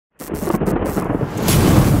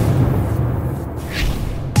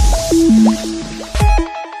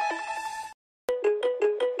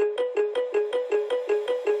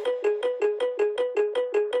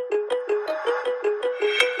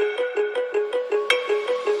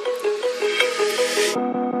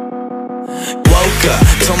up.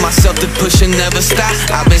 Told myself to push and never stop.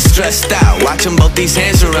 I've been stressed out, watching both these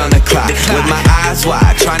hands around the clock. With my eyes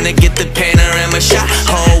wide, trying to get the panorama shot.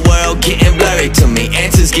 Whole world getting blurry to me,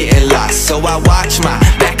 answers getting lost. So I watch my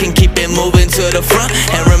back and keep it moving to the front.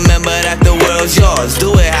 And remember that the world's yours,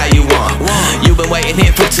 do it how you want. You've been waiting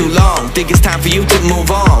here for too long, think it's time for you to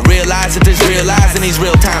move on. Realize that there's real lies in these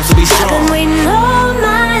real times, to be strong. I've been waiting all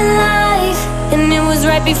my life, and it was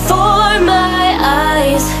right before my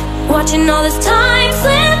eyes. Watching all this time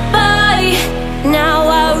slip by, now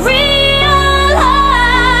I realize.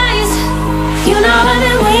 You know I've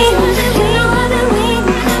been waiting, you know I've been waiting,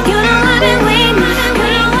 you know I've been waiting, you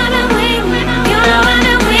know I've been waiting, you know I've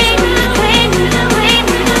been waiting, waiting.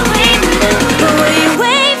 But will you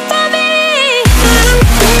wait for me?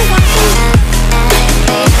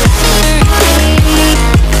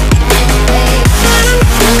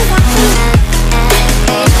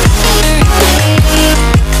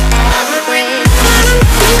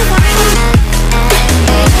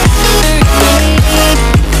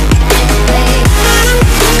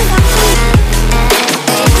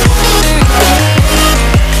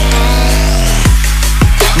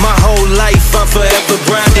 Forever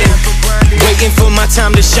grinding, waiting for my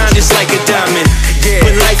time to shine just like a diamond.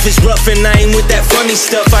 When life is rough and I ain't with that funny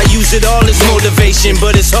stuff, I use it all as motivation,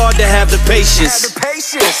 but it's hard to have the patience.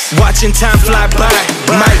 Watching time fly by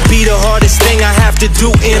might be the hardest thing I have to do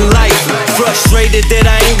in life. Frustrated that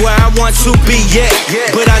I ain't where I want to be yet,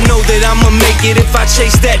 but I know that I'ma make it if I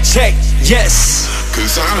chase that check. Yes.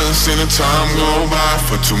 Cause I done seen the time go by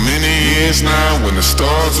for too many years now, when the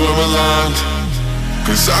stars were aligned.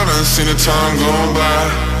 Cause I done seen the time go by.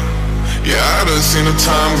 Yeah, I done seen the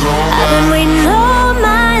time go by. I've been waiting all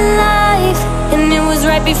my life, and it was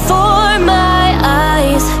right before my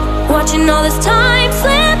eyes. Watching all this time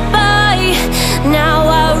slip by, now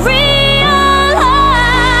I realize.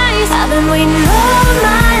 I've been waiting all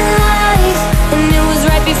my life, and it was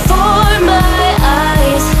right before my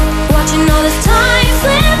eyes. Watching all this time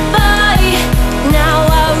slip by, now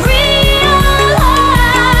I realize.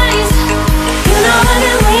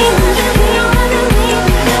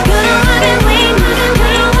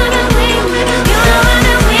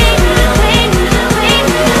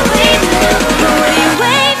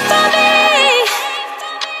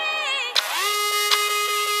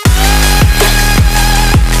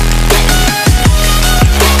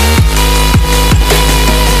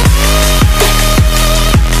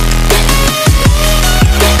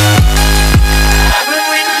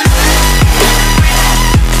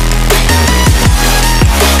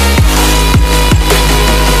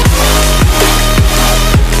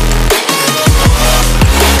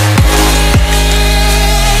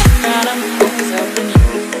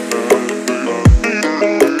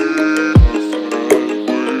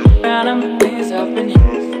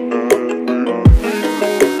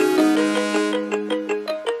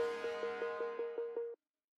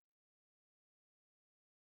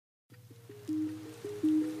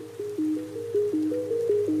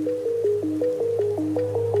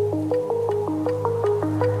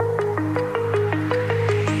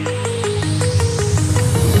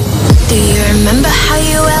 Do you remember how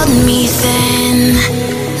you held me then?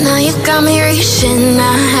 Now you got me reaching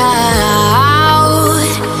out.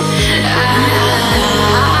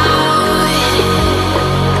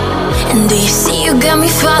 And do you see you got me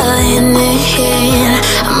falling in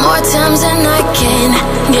more times than I can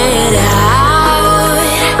get out.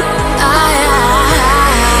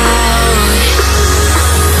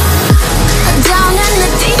 Down in the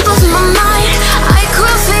deep of my mind, I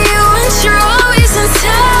crawl for you and you're always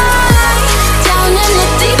inside. Down in the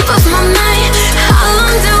deep of my mind, how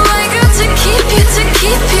long do I got to keep you, to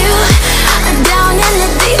keep you? Down in the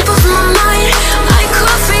deep of my mind, I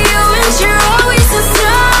crawl for you and you're always inside.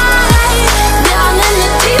 Down in the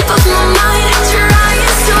deep of my mind, trying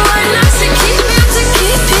so hard not to keep you, to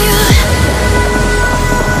keep you.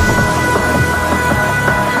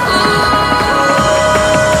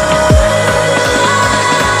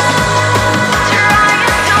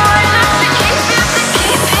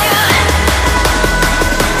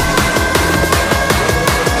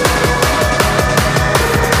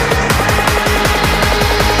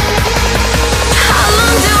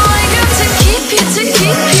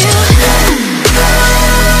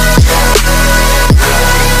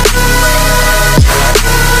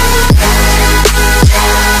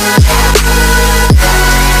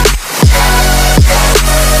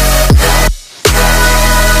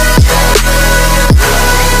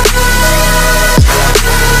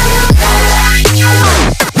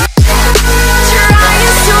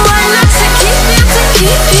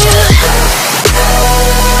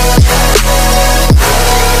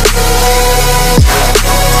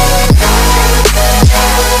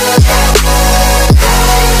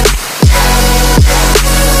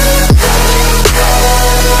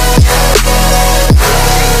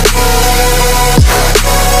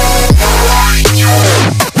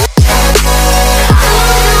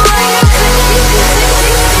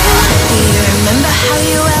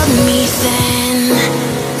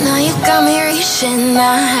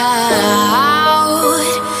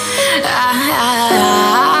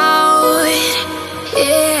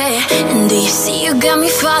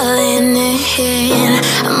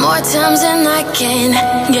 hard times and I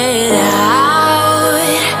can't